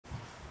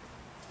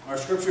Our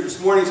scripture this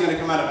morning is going to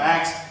come out of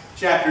Acts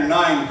chapter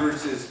 9,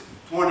 verses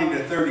 20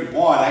 to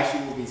 31.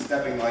 Actually, we'll be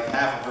stepping like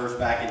half a verse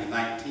back into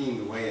 19,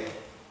 the way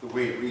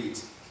it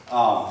reads.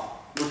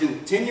 We're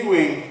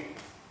continuing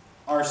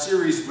our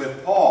series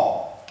with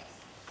Paul.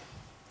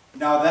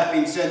 Now, that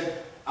being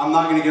said, I'm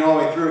not going to get all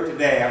the way through it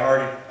today.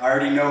 I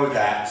already know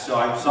that, so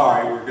I'm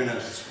sorry. We're going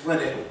to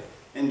split it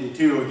into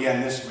two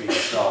again this week,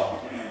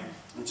 so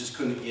I just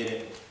couldn't get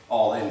it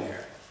all in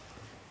there.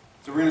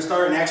 So we're going to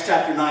start in Acts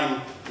chapter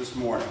 9 this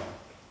morning.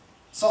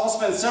 Saul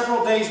spent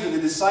several days with the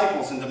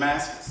disciples in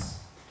Damascus.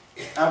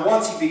 At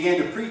once he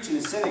began to preach in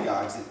the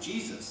synagogues that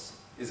Jesus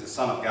is the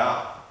Son of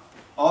God.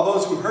 All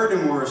those who heard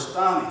him were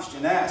astonished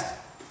and asked,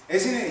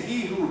 "Isn't it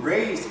he who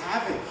raised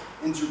havoc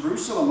in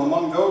Jerusalem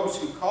among those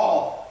who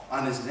call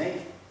on his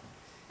name?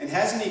 And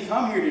hasn't he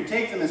come here to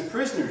take them as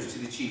prisoners to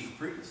the chief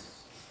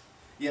priests?"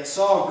 Yet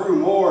Saul grew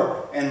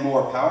more and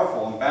more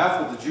powerful and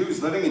baffled the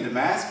Jews living in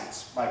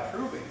Damascus by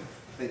proving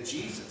that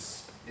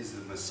Jesus is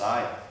the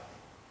Messiah.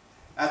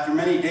 After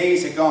many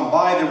days had gone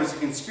by, there was a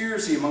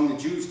conspiracy among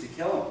the Jews to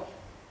kill him.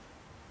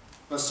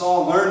 But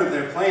Saul learned of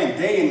their plan.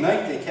 Day and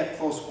night they kept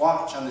close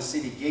watch on the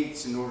city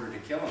gates in order to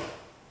kill him.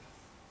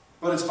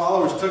 But his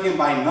followers took him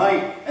by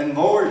night and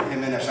lowered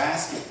him in a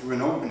basket through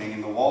an opening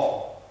in the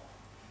wall.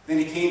 Then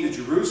he came to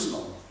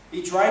Jerusalem.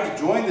 He tried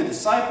to join the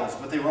disciples,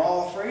 but they were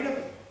all afraid of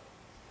him,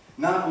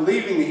 not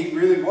believing that he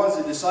really was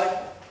a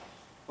disciple.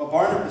 But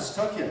Barnabas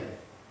took him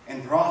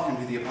and brought him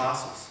to the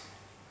apostles.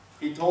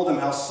 He told them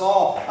how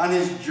Saul, on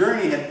his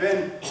journey,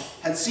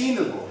 had seen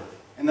the Lord,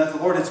 and that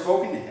the Lord had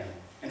spoken to him,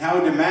 and how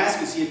in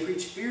Damascus he had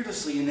preached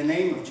fearlessly in the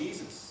name of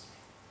Jesus.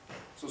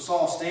 So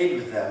Saul stayed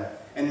with them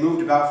and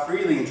moved about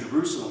freely in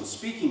Jerusalem,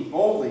 speaking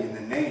boldly in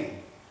the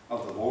name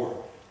of the Lord.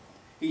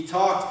 He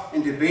talked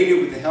and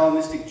debated with the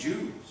Hellenistic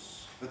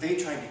Jews, but they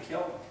tried to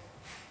kill him.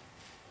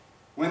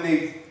 When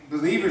the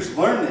believers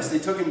learned this, they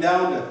took him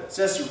down to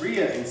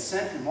Caesarea and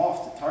sent him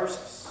off to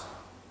Tarsus.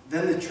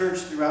 Then the church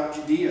throughout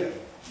Judea,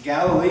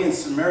 Galilee, and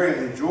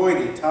Samaria enjoyed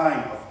a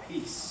time of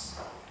peace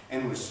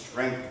and was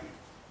strengthened.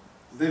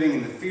 Living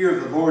in the fear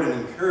of the Lord and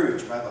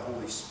encouraged by the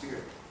Holy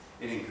Spirit,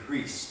 it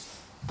increased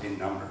in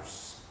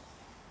numbers.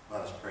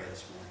 Let us pray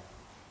this morning.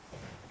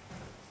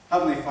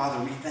 Heavenly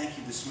Father, we thank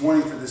you this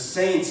morning for the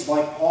saints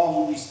like Paul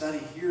who we study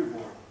here,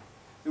 Lord.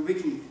 That we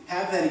can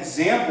have that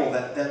example,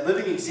 that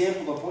living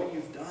example of what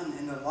you've done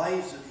in the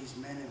lives of these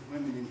men and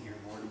women in here,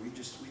 Lord. We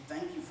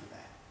thank you for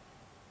that.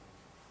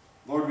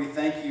 Lord, we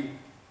thank you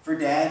for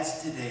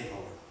dads today,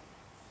 Lord.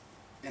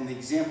 And the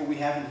example we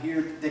have in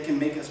here that can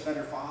make us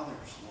better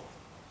fathers, Lord.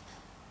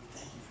 We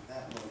thank you for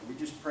that, Lord. We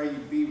just pray you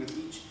be with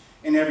each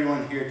and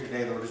everyone here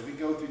today, Lord, as we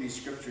go through these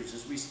scriptures,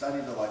 as we study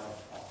the life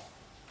of Paul.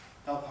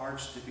 Help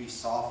hearts to be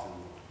softened,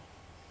 Lord.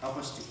 Help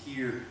us to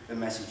hear the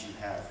message you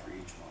have for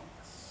each one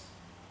of us.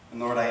 And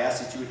Lord, I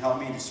ask that you would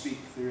help me to speak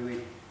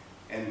clearly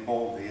and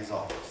boldly as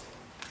always.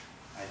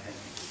 I thank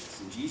you for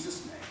this. In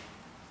Jesus'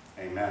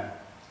 name, amen.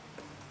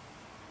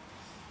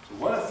 So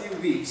what a few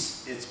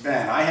weeks it's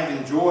been. I have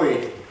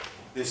enjoyed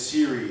this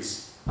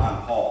series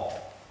on Paul.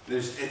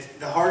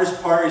 The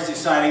hardest part is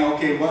deciding,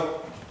 okay,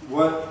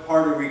 what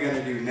part are we going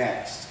to do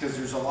next? Because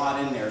there's a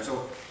lot in there.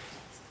 So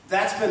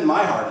that's been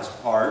my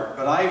hardest part,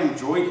 but I've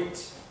enjoyed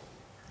it.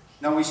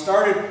 Now we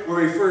started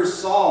where we first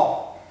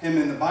saw him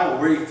in the Bible,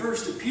 where he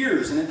first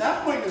appears. And at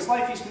that point in his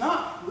life, he's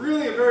not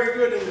really a very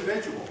good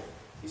individual.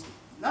 He's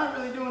not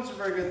really doing some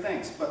very good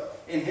things.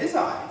 But in his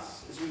eyes,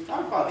 as we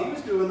talked about, he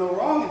was doing no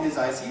wrong in his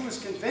eyes. He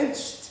was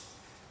convinced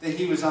that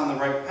he was on the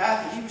right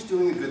path, that he was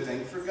doing a good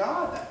thing for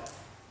God.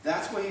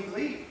 That's what he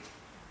believed.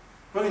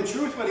 But in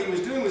truth, what he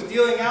was doing was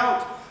dealing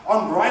out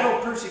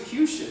unbridled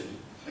persecution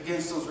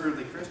against those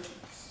early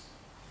Christians.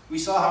 We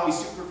saw how he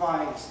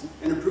supervised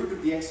and approved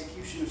of the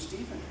execution of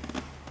Stephen,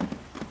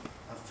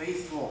 a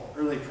faithful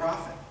early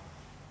prophet.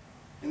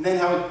 And then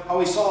how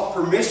he saw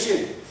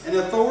permission and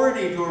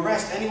authority to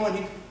arrest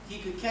anyone he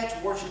could catch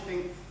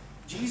worshiping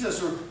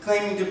Jesus or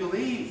claiming to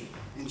believe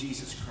in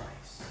Jesus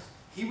Christ.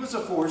 He was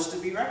a force to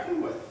be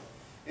reckoned with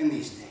in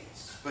these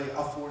days, but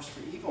a force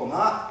for evil,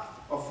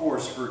 not a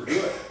force for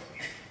good.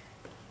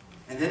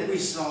 And then we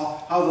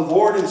saw how the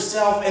Lord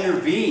himself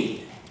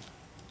intervened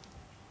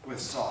with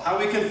Saul, how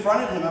he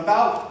confronted him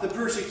about the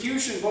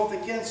persecution both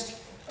against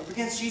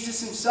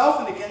Jesus himself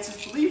and against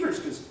his believers.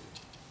 Because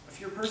if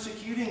you're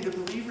persecuting the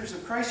believers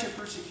of Christ, you're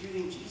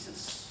persecuting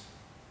Jesus.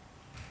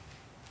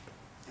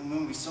 And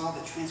when we saw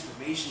the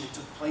transformation that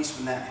took place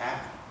when that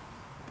happened,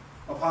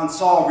 upon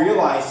Saul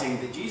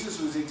realizing that Jesus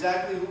was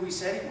exactly who he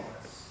said he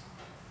was,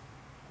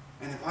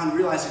 and upon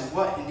realizing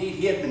what indeed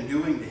he had been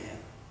doing to him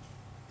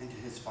and to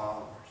his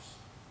followers.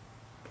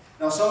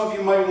 Now some of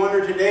you might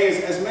wonder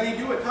today, as many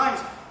do at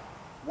times,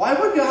 why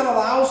would God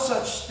allow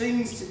such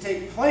things to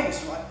take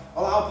place? Why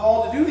allow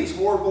Paul to do these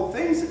horrible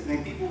things that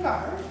make people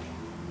got hurt?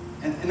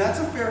 And that's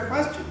a fair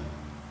question.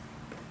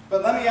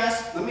 But let me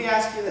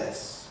ask you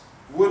this.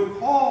 Would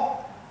Paul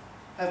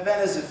have been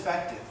as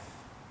effective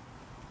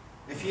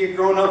if he had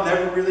grown up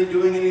never really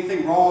doing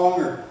anything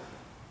wrong or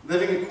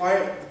living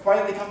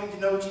quietly coming to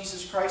know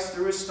Jesus Christ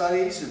through his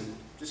studies and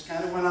just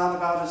kind of went on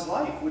about his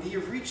life? Would he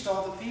have reached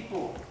all the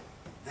people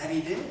that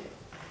he did?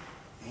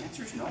 The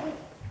answer is no.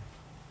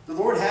 The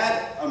Lord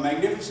had a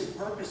magnificent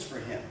purpose for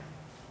him,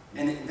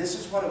 and this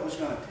is what it was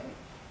going to take.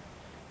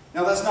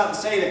 Now, that's not to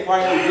say that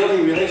quietly building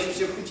a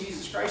relationship with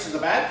Jesus Christ is a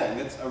bad thing.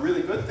 It's a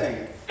really good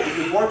thing. If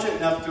you're fortunate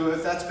enough to,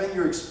 if that's been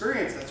your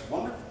experience, that's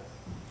wonderful.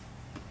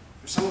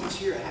 For some of us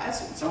here, it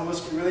hasn't. Some of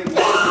us can relate to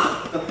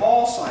the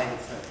Paul side of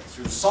things,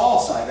 or Saul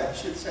side, I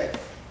should say.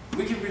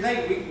 We can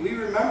relate. We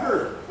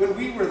remember when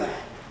we were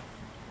that.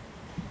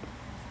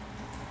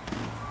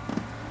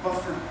 But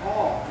for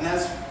Paul, and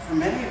as for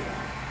many of them,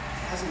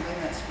 it hasn't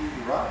been that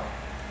smooth ride.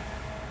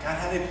 God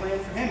had a plan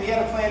for him. He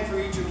had a plan for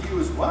each of you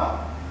as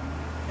well.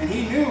 And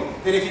he knew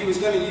that if he was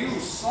going to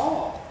use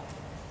Saul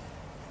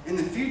in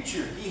the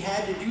future, he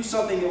had to do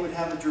something that would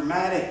have a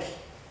dramatic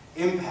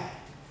impact,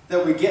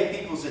 that would get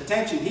people's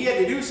attention. He had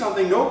to do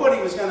something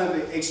nobody was going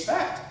to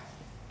expect.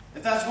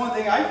 If that's one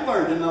thing I've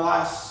learned in the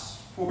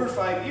last 4 or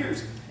 5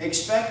 years,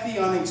 expect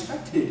the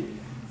unexpected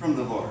from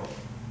the Lord.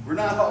 We're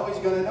not always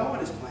going to know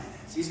what his plan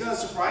is. He's going to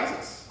surprise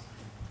us.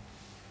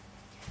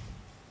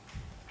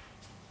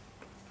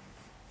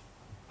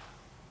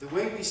 The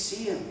way we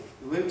see him,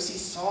 the way we see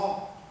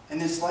Saul in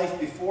his life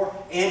before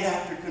and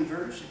after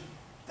conversion,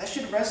 that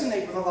should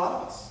resonate with a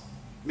lot of us.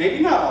 Maybe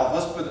not all of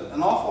us, but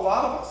an awful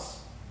lot of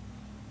us.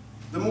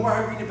 The more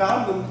I read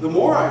about him, the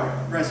more I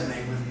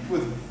resonate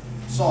with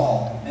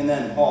Saul and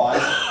then Paul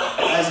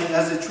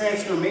as the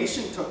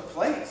transformation took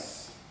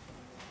place.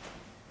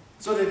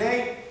 So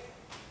today,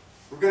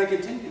 we're going to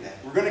continue that.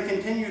 We're going to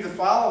continue to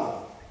follow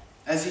him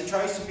as he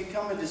tries to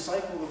become a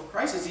disciple of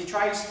Christ, as he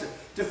tries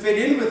to fit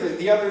in with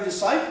the other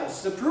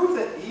disciples, to prove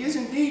that he is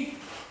indeed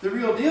the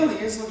real deal.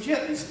 He is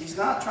legit. He's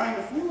not trying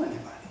to fool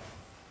anybody.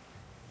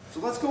 So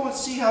let's go and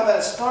see how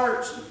that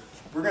starts.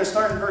 We're going to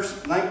start in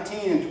verse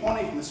 19 and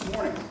 20 from this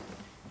morning.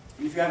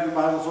 And if you have your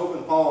Bibles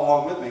open, follow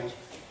along with me. It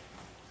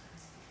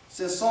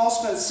says, Saul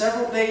spent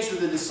several days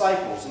with the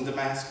disciples in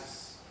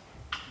Damascus.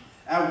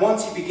 At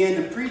once he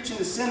began to preach in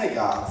the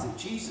synagogues that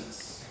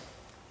Jesus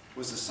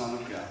was the Son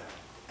of God.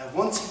 At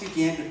once he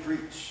began to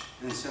preach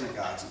in the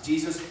synagogues that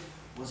Jesus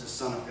was the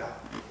Son of God.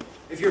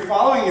 If you're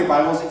following your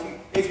Bibles,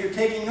 if you're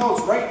taking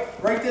notes,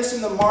 write this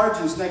in the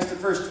margins next to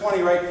verse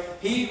 20, right?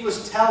 He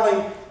was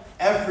telling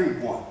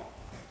everyone.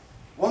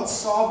 Once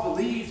Saul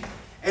believed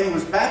and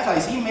was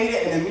baptized, he made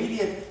it an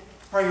immediate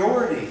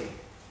priority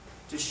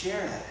to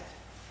share that.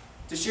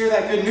 To share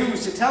that good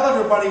news, to tell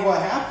everybody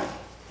what happened.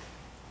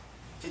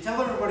 To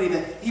tell everybody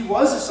that he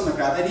was the Son of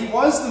God, that he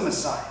was the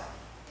Messiah.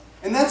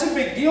 And that's a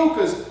big deal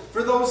because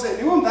for those that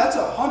knew him, that's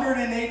a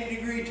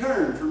 180-degree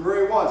turn from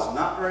where he was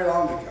not very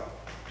long ago.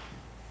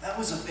 That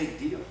was a big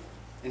deal.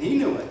 And he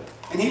knew it.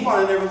 And he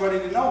wanted everybody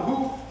to know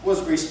who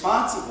was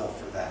responsible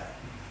for that.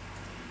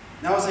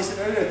 Now, as I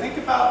said earlier, think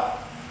about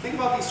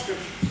these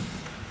scriptures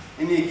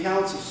and the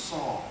accounts of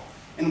Saul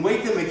and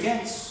weigh them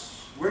against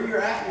where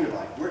you're at in your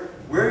life,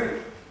 where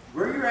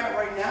you're at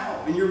right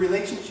now in your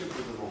relationship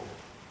with the Lord.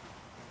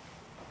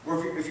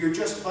 Or if you're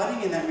just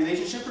budding in that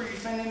relationship, or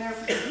you've been in there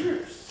for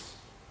years.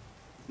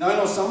 Now, I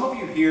know some of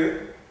you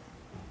here,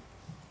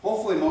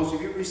 hopefully most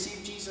of you,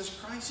 received Jesus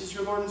Christ as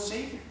your Lord and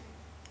Savior.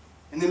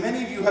 And then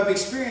many of you have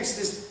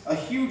experienced a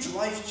huge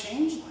life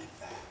change like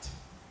that.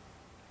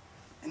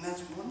 And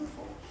that's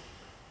wonderful.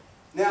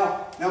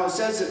 Now it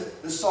says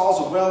that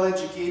Saul's a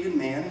well-educated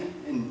man,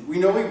 and we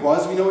know he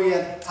was. We know he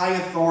had high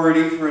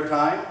authority for a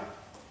time.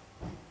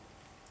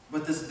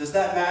 But does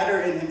that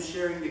matter in him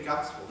sharing the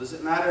gospel? Does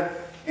it matter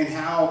in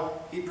how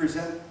he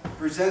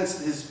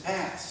presents his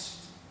past?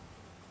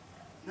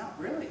 Not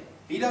really.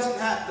 He doesn't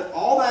have to.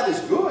 All that is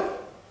good,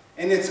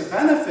 and it's a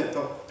benefit,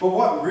 but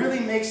what really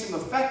makes him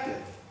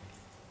effective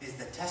is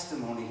the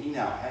testimony he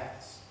now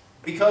has.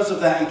 Because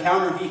of that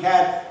encounter he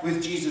had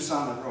with Jesus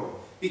on the road.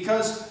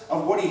 Because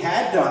of what he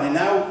had done and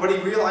now what he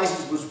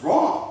realizes was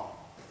wrong.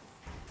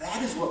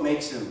 That is what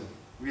makes him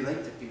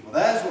relate to people.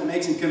 That is what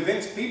makes him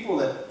convince people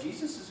that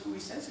Jesus is who he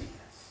says he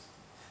is.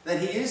 That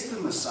he is the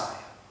Messiah.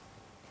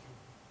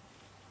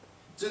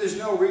 So there's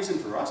no reason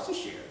for us to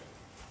share.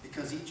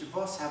 Because each of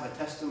us have a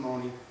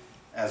testimony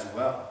as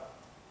well.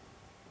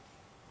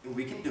 And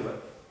we can do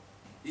it.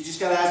 You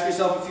just got to ask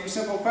yourself a few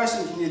simple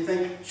questions, and you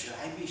think, should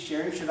I be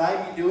sharing? Should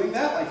I be doing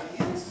that like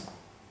he is?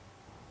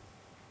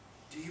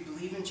 Do you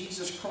believe in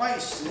Jesus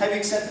Christ? Have you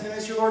accepted him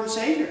as your Lord and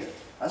Savior?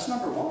 That's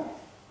number one.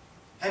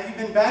 Have you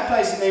been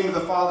baptized in the name of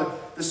the Father,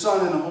 the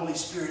Son, and the Holy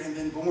Spirit and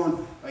been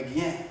born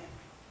again?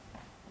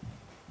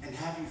 And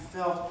have you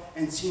felt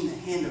and seen the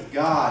hand of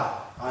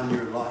God on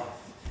your life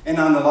and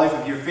on the life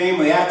of your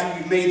family after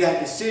you've made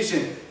that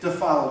decision to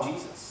follow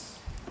Jesus?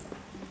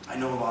 I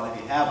know a lot of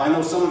you have. I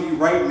know some of you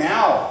right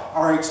now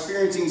are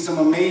experiencing some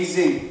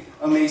amazing,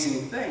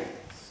 amazing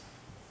things.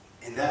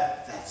 And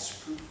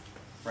that's proof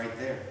right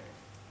there.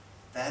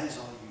 That is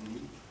all you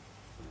need.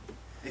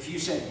 If you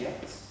said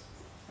yes,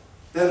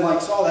 then like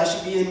Saul, that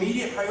should be an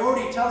immediate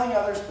priority, telling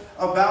others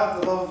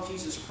about the love of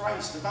Jesus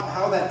Christ, about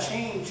how that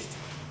changed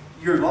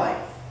your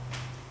life.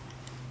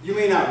 You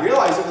may not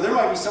realize it, but there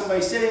might be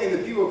somebody sitting in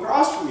the pew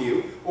across from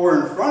you or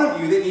in front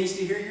of you that needs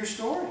to hear your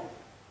story.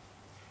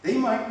 they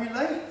might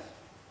relate.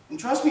 And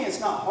trust me, it's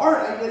not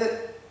hard. I did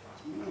it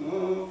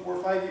 4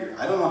 or 5 years.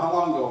 I don't know how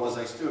long ago it was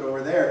I stood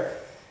over there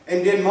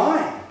and did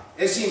mine.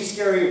 It seems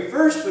scary at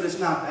first, but it's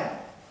not bad.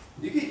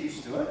 You get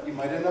used to it. You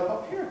might end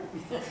up here.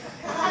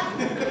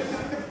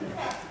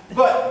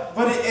 but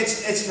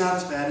it's not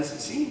as bad as it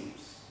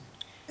seems.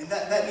 And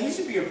that needs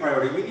to be a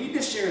priority. We need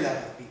to share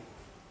that with people.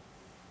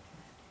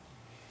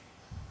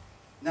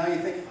 Now you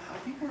think, how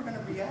people are going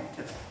to react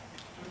to that?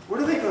 What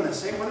are they going to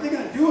say? What are they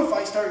going to do if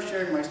I start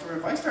sharing my story?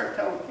 If I start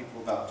telling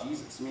people about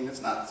Jesus? I mean,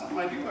 it's not something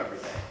I do every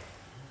day.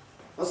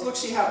 Let's look,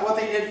 see what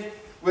they did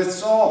with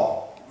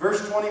Saul.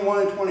 Verse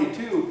 21 and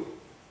 22.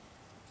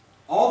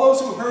 All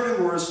those who heard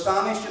him were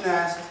astonished and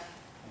asked,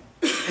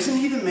 isn't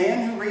he the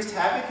man who raised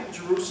havoc in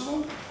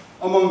Jerusalem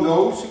among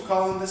those who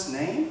call him this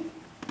name?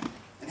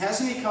 And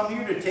hasn't he come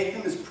here to take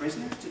them as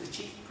prisoners to the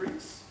chief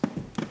priests?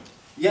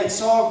 Yet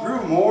Saul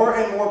grew more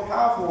and more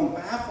powerful and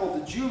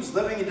baffled the Jews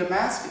living in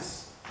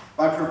Damascus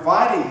by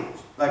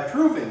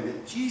proving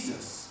that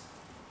Jesus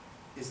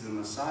is the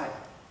Messiah.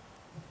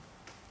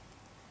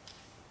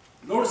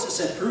 Notice it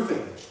said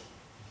proving.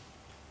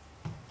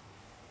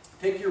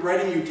 Take your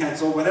writing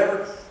utensil,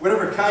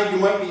 whatever kind you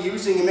might be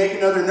using, and make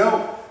another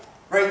note.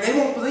 Right? They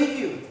won't believe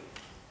you.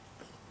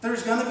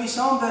 There's going to be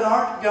some that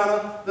aren't going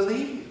to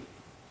believe you.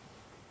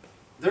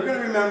 They're going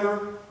to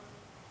remember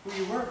who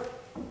you were.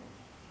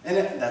 And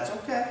that's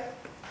okay.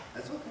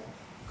 That's okay.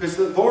 Because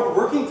the Lord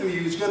working through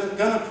you is going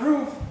to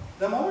prove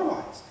them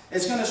otherwise.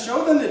 It's going to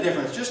show them the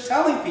difference. Just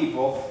telling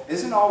people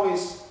isn't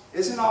always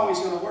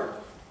going to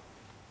work.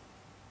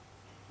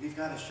 We've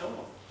got to show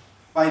them.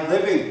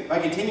 By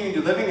continuing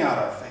to living out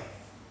our faith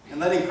and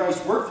letting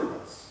Christ work through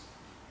us.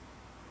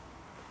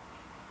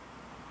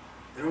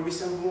 There will be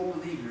some who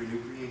won't believe you're a new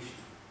creation.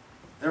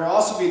 There will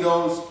also be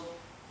those,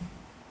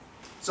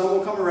 some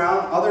will come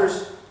around,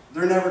 others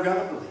they're never going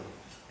to believe.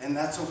 And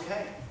that's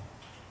okay.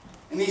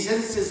 In these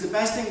instances, the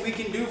best thing we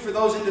can do for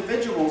those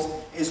individuals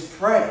is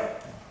pray.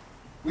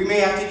 We may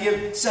have to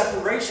give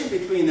separation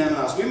between them and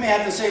us. We may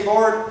have to say,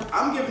 Lord,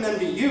 I'm giving them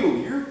to you.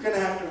 You're going to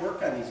have to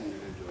work on these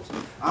individuals.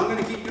 I'm going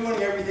to keep doing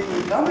everything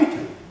you tell me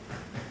to.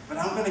 But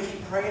I'm going to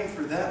keep praying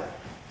for them.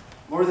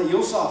 Lord, that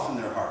you'll soften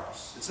their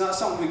hearts. It's not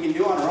something we can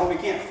do on our own.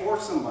 We can't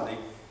force somebody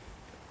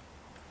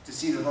to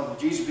see the love of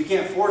Jesus. We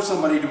can't force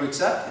somebody to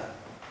accept him.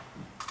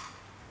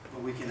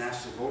 But we can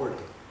ask the Lord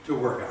to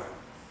work on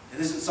it. It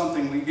isn't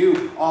something we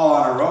do all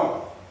on our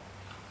own.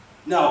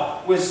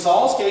 Now, with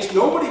Saul's case,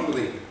 nobody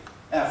believed him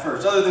at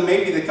first, other than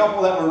maybe the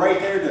couple that were right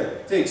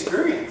there to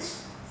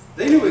experience.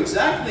 They knew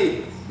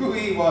exactly who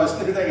he was.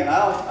 They're thinking,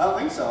 I don't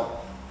think so.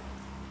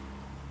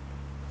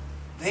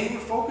 They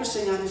were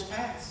focusing on his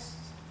past.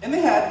 And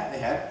they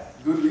had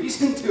good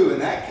reason to in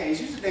that case.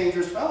 He was a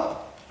dangerous fellow.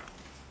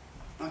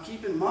 Now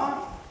keep in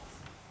mind,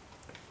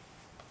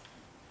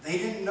 they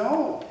didn't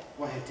know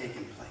what had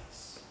taken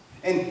place.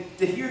 And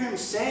to hear him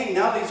saying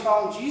now that he's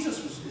following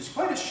Jesus is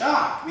quite a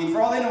shock. I mean,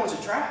 for all they know, it's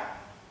a trap.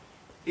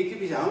 He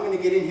could be saying, I'm going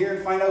to get in here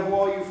and find out who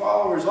all you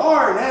followers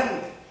are, and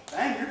then,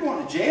 bang, you're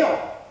going to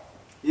jail.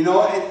 You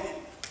know,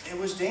 it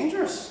was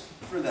dangerous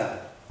for them.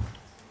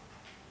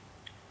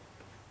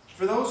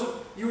 For those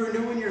of you who are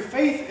new in your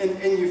faith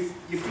and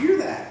you fear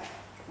that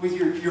with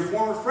your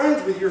former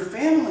friends, with your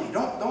family,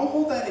 don't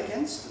hold that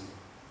against them.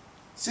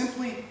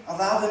 Simply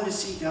allow them to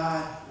see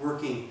God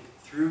working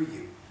through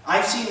you.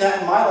 I've seen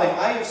that in my life.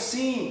 I have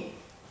seen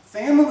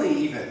family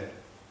even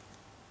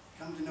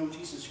come to know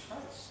Jesus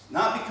Christ.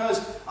 Not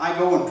because I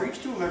go and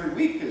preach to them every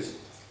week, because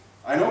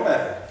I know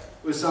better.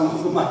 With some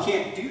of them, I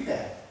can't do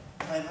that.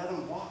 But I let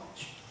them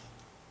watch.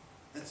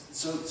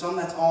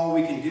 That's all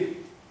we can do.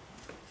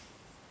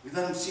 We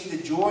let them see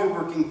the joy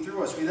working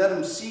through us. We let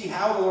them see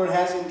how the Lord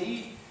has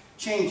indeed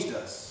changed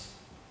us.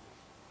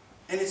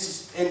 And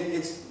it's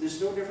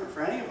no different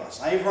for any of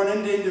us. I've run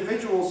into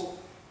individuals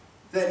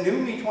that knew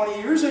me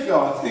 20 years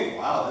ago and think,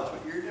 wow, that's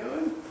what you're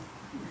doing?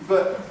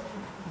 But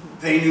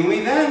they knew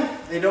me then.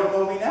 They don't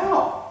know me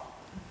now.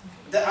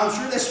 I'm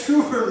sure that's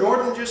true for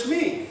more than just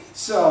me.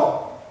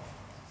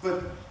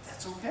 But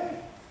that's okay.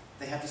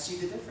 They have to see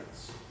the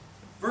difference.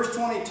 Verse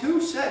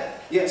 22 said,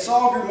 yet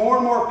Saul grew more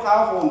and more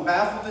powerful and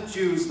baffled the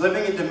Jews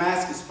living in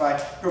Damascus by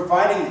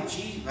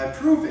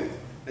proving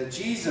that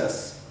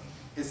Jesus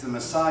is the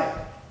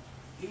Messiah.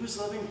 He was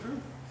living proof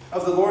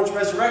of the Lord's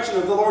resurrection,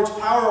 of the Lord's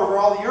power over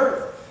all the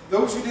earth.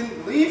 Those who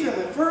didn't believe him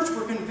at first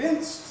were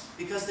convinced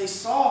because they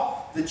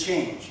saw the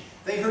change.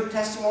 They heard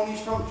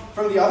testimonies from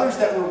the others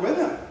that were with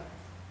him.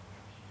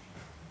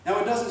 Now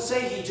it doesn't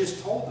say he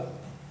just told them.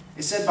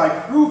 It said by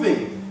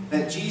proving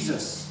that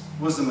Jesus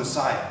was the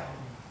Messiah.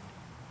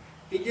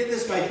 He did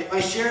this by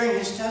sharing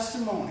his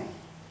testimony.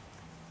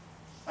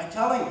 By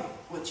telling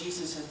what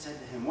Jesus had said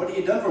to him. What he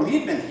had done for him. He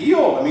had been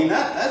healed. I mean,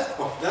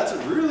 that's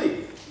a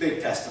really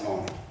big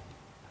testimony.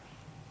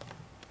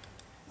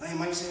 Now you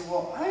might say,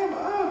 well, I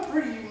have a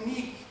pretty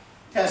unique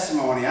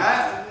testimony.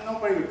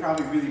 Nobody would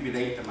probably really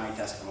relate to my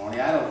testimony.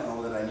 I don't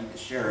know that I need to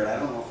share it. I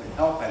don't know if it'd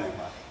help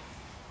anybody.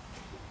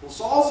 Well,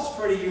 Saul's is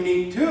pretty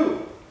unique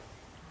too.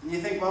 And you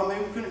think, well,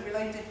 maybe we couldn't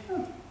relate to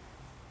him.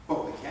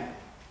 But we can.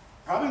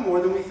 Probably more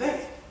than we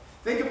think.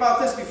 Think about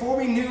this. Before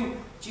we knew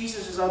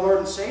Jesus as our Lord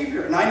and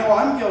Savior, and I know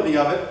I'm guilty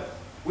of it,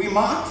 we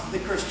mocked the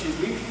Christians.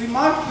 We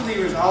mocked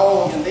believers.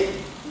 Oh, and they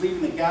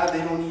believe in a God they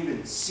don't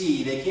even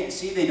see. They can't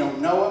see. They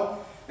don't know Him.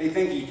 They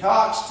think He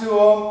talks to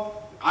them.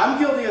 I'm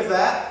guilty of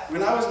that.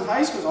 When I was in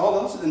high school,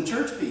 all those are the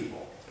church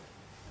people.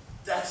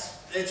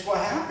 It's what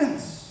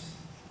happens.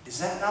 Is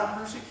that not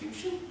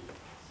persecution?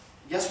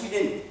 Yes, we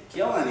didn't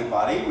kill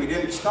anybody. We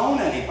didn't stone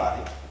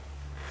anybody.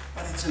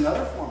 But it's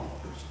another form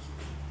of persecution.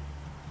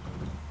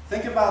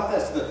 Think about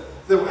this.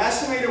 The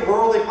estimated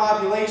worldly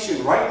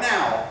population right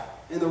now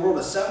in the world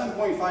is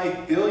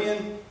 7.5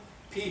 billion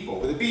people.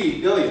 With a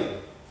B, billion.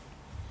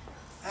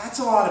 That's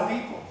a lot of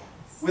people.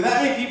 With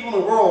that many people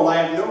in the world,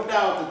 I have no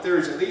doubt that there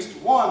is at least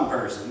one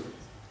person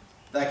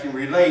that can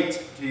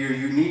relate to your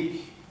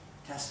unique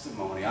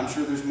testimony. I'm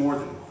sure there's more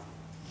than one.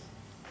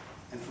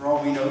 And for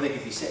all we know, they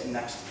could be sitting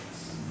next to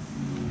us.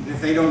 And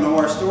if they don't know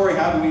our story,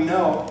 how do we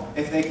know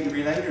if they can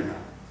relate or not?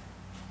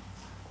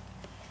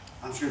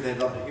 I'm sure they'd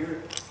love to hear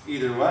it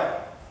either way.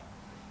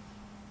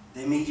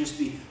 They may just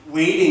be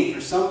waiting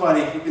for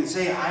somebody who can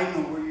say, I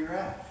know where you're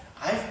at.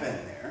 I've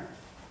been there.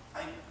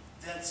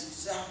 That's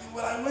exactly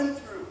what I went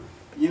through.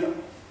 You know,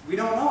 we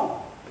don't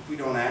know if we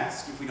don't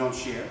ask, if we don't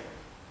share.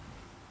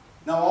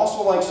 Now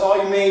also, like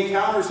Saul, you may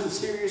encounter some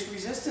serious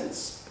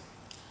resistance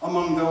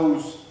among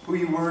those who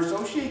you were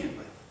associated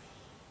with.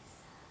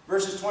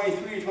 Verses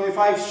 23 to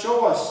 25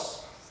 show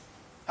us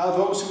how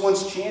those who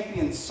once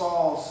championed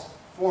Saul's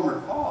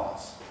former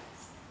cause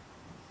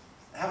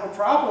have a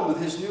problem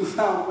with his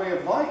newfound way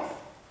of life.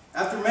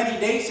 After many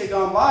days had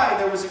gone by,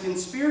 there was a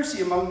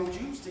conspiracy among the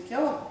Jews to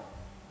kill him.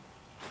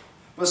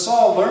 But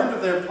Saul learned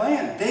of their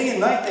plan. Day and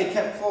night they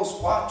kept close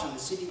watch on the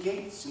city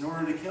gates in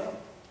order to kill him.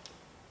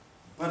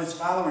 But his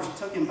followers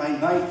took him by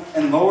night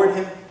and lowered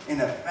him in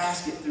a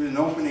basket through an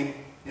opening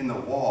in the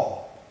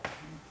wall.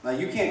 Now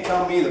you can't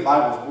tell me the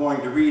Bible's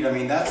boring to read. I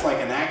mean, that's like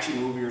an action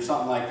movie or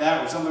something like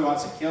that, where somebody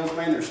wants to kill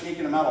somebody and they're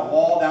sneaking them out a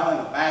wall down in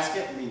a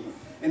basket, I mean,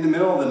 in the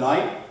middle of the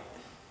night.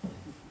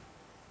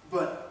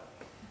 But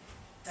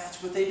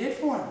that's what they did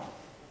for him.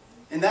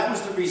 And that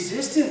was the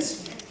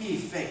resistance he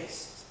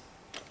faced.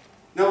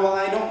 Now, while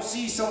I don't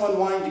see someone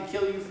wanting to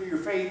kill you for your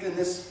faith in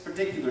this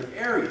particular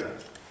area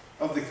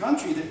of the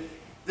country,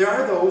 there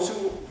are those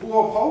who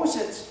oppose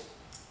it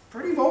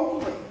pretty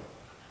vocally.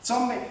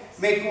 Some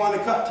may want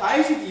to cut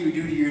ties with you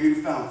due to your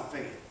newfound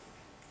faith.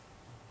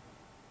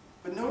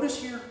 But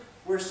notice here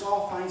where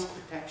Saul finds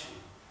protection,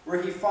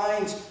 where he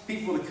finds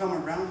people to come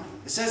around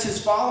him. It says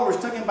his followers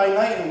took him by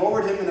night and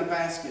lowered him in a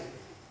basket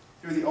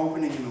through the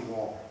opening in the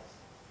wall.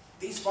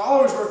 These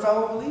followers were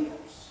fellow believers.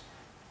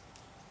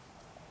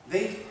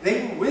 They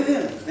were with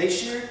him. They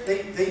shared.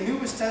 They knew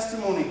his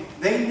testimony.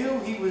 They knew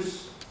he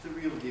was the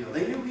real deal.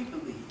 They knew he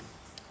believed.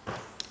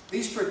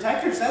 These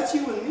protectors, that's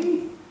you and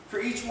me. For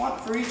each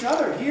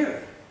other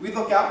here. We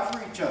look out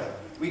for each other.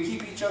 We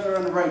keep each other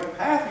on the right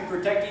path. We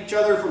protect each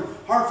other from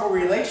harmful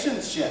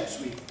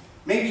relationships.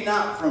 Maybe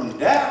not from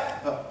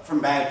death, but from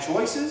bad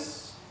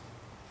choices.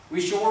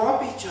 We shore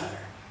up each other.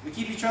 We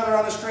keep each other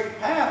on a straight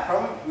path.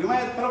 Probably, we might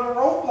have to put up a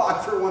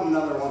roadblock for one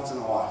another once in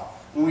a while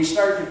when we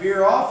start to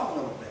veer off a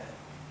little bit.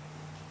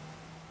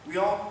 We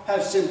all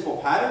have sinful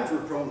patterns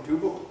we're prone to,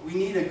 but we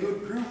need a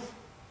good group,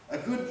 a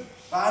good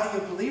body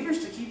of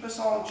believers to keep us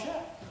all in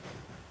check.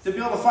 To be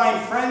able to find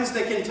friends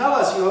that can tell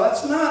us, you know,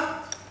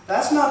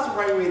 that's not the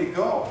right way to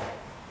go.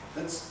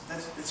 It's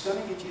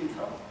going to get you in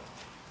trouble.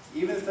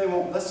 Even if they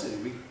won't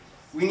listen.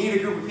 We need a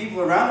group of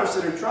people around us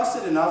that are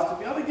trusted enough to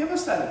be able to give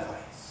us that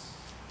advice.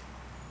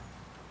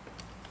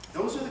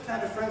 Those are the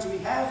kind of friends we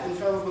have in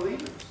fellow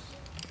believers.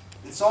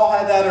 And Saul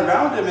had that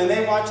around him, and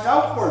they watched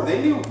out for him.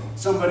 They knew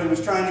somebody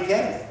was trying to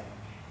get him.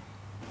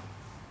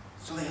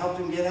 So they helped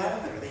him get out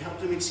of there. They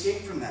helped him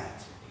escape from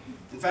that.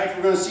 In fact,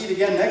 we're going to see it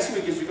again next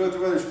week as we go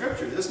through other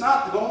scriptures. It's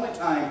not the only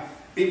time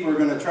people are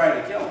going to try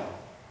to kill him.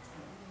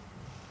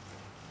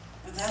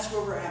 But that's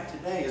where we're at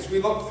today. As we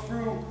look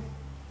through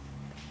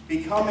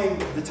becoming,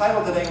 the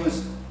title today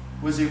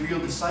was a real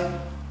disciple.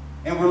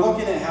 And we're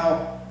looking at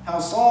how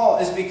Saul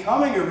is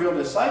becoming a real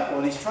disciple,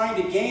 and he's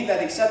trying to gain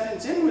that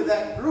acceptance in with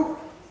that group.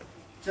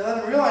 To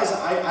let him realize,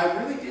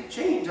 I really did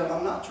change.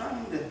 I'm not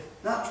trying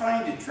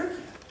to trick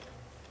you.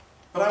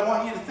 But I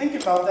want you to think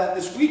about that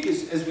this week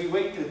as we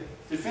wait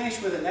to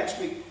finish with it next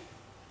week.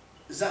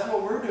 Is that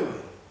what we're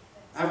doing?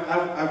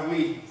 Have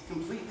we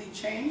completely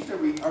changed? Are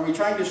we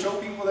trying to show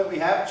people that we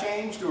have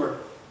changed? Or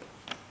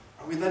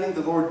are we letting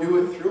the Lord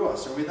do it through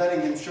us? Are we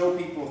letting Him show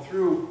people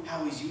through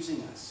how He's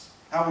using us?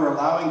 How we're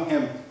allowing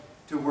Him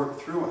to work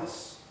through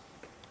us?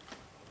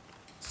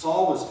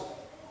 Saul was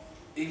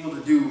able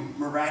to do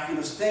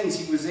miraculous things.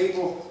 He was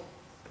able,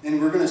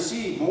 and we're going to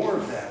see more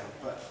of that,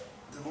 but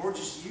the Lord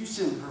just used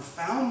him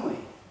profoundly.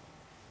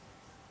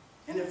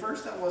 And at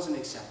first that wasn't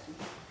accepted,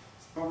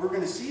 but we're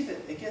going to see that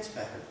it gets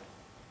better.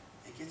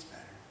 It gets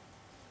better.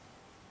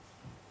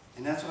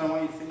 And that's what I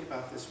want you to think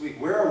about this week.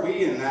 Where are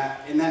we in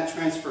that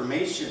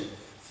transformation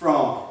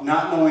from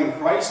not knowing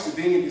Christ to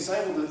being a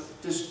disciple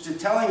to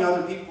telling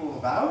other people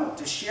about it,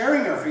 to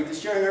sharing our faith, to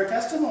sharing our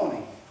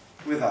testimony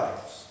with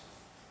others?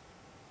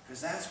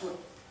 Because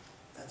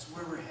that's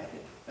where we're headed.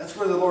 That's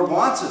where the Lord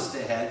wants us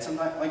to head.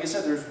 Sometimes, like I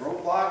said, there's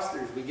roadblocks,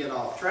 we get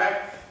off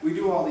track, we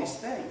do all these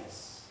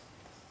things.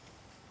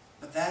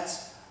 But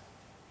that's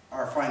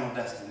our final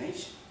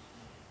destination.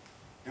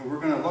 And we're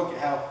going to look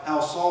at how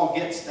Saul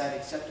gets that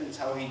acceptance,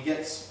 how he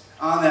gets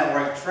on that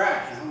right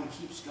track, and how he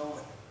keeps going.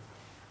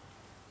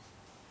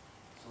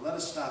 So let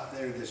us stop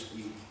there this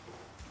week.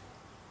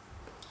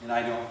 And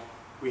I know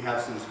we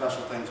have some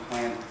special things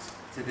planned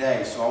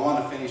today, so I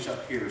want to finish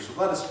up here. So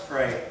let us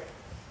pray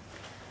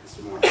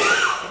this morning.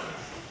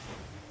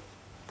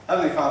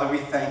 Heavenly Father, we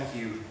thank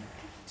you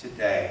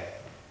today,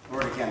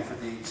 Lord, again, for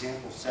the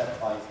example set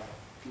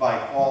by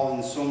Paul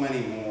and so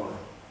many more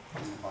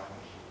in the Bible.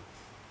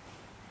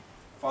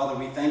 Father,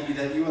 we thank you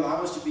that you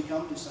allow us to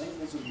become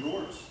disciples of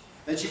yours,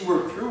 that you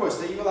work through us,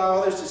 that you allow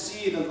others to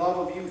see the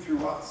love of you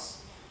through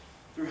us,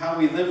 through how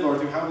we live, Lord,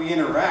 through how we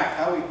interact,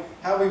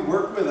 how we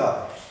work with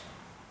others.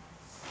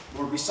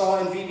 Lord, we saw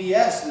in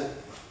VBS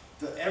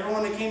that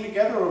everyone that came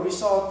together, Lord, we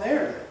saw it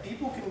there, that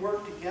people can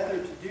work together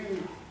to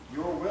do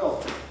your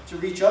will, to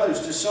reach others,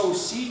 to sow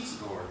seeds,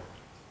 Lord.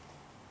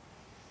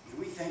 And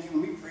we thank you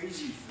and we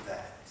praise you for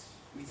that.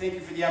 We thank you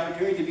for the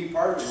opportunity to be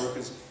part of it, Lord,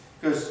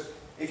 because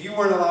if you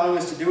weren't allowing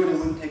us to do it, it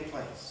wouldn't take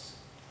place.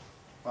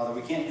 Father,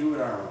 we can't do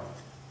it our own.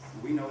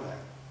 We know that.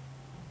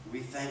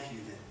 We thank you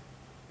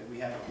that we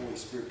have the Holy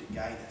Spirit to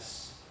guide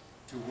us,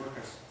 to work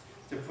us,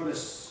 to put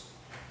us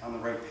on the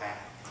right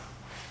path.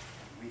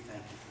 We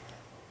thank you for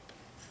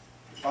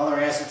that. Father,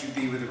 I ask that you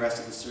be with the rest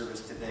of the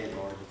service today,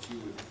 Lord, that you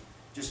would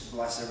just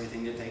bless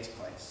everything that takes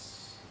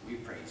place. We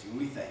praise you and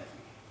we thank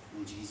you.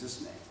 In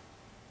Jesus'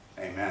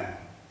 name, amen.